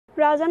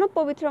রাজানো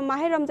পবিত্র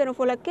মাহে রমজান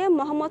উপলক্ষে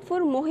মোহাম্মদপুর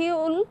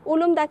মহিউল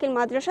উলুম দাখিল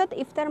মাদ্রাসাত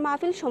ইফতার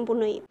মাহফিল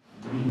সম্পূর্ণ।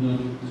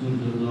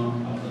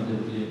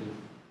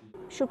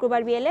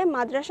 শুক্রবার বিকেলে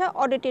মাদ্রাসা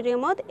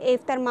অডিটোরিয়ামত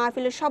ইফতার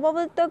মাহফিলের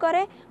সভাপতিত্ব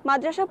করে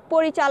মাদ্রাসা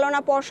পরিচালনা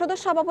পর্ষদের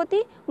সভাপতি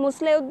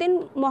মুসলিউদ্দিন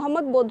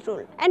মোহাম্মদ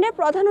বদরুল। এর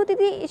প্রধান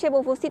অতিথি হিসেবে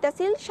উপস্থিত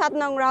আছেন ৭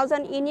 নং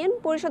রাউজান ইউনিয়ন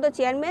পরিষদের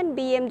চেয়ারম্যান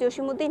BM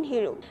জসিমউদ্দিন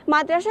হিরু।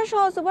 মাদ্রাসা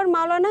সহসভাপতি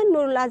মাওলানা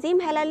নুরুল আজিম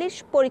হেলালির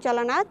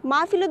পরিচালনাত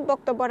মাহফিলত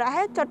বক্তব্য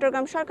রাখে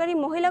চট্টগ্রাম সরকারি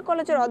মহিলা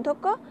কলেজের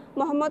অধ্যক্ষ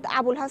Mohammad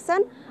Abul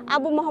Hasan,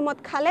 Abu Mohammad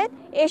Khaled,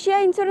 Asia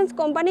insurance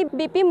company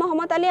BP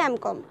Mohammad Ali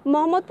MCom,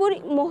 Mohammadpur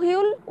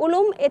Mohiul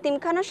Uloom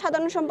এতিমখানার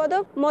সাধারণ সম্পাদক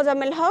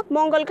মোজাম্মেল হক,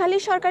 মঙ্গলখালী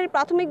সরকারি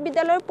প্রাথমিক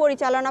বিদ্যালয়ের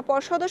পরিচালনা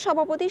পর্ষদের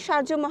সভাপতি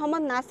শারজু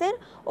মোহাম্মদ নাসের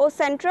ও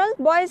সেন্ট্রাল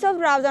বয়েজ অব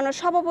রাউজানের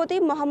সভাপতি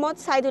Mohammad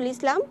Saidul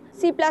Islam,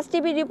 Cplus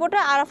TV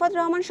reporter Arafat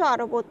Rahman সহ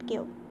আরো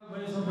কেউ।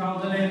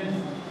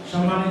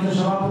 সম্মানিত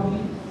সভাপতি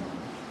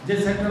যে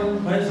সেন্ট্রাল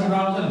বয়েজ অব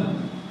রাউজান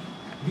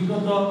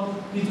বিগত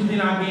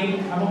কিছুদিন আগে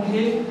এবং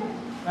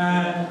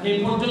এই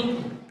পর্যন্ত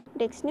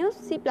ডেস্ক নিউজ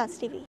Cplus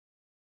TV।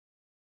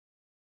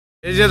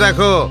 এই যে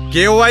দেখো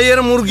কেওয়াই এর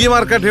মুরগি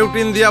মার্কা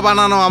ঢেউটিন দিয়া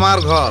বানানো আমার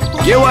ঘর।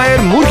 কেওয়াই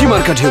এর মুরগি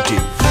মার্কা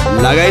ঢেউটিন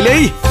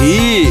লাগাইলেই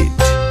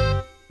হিট।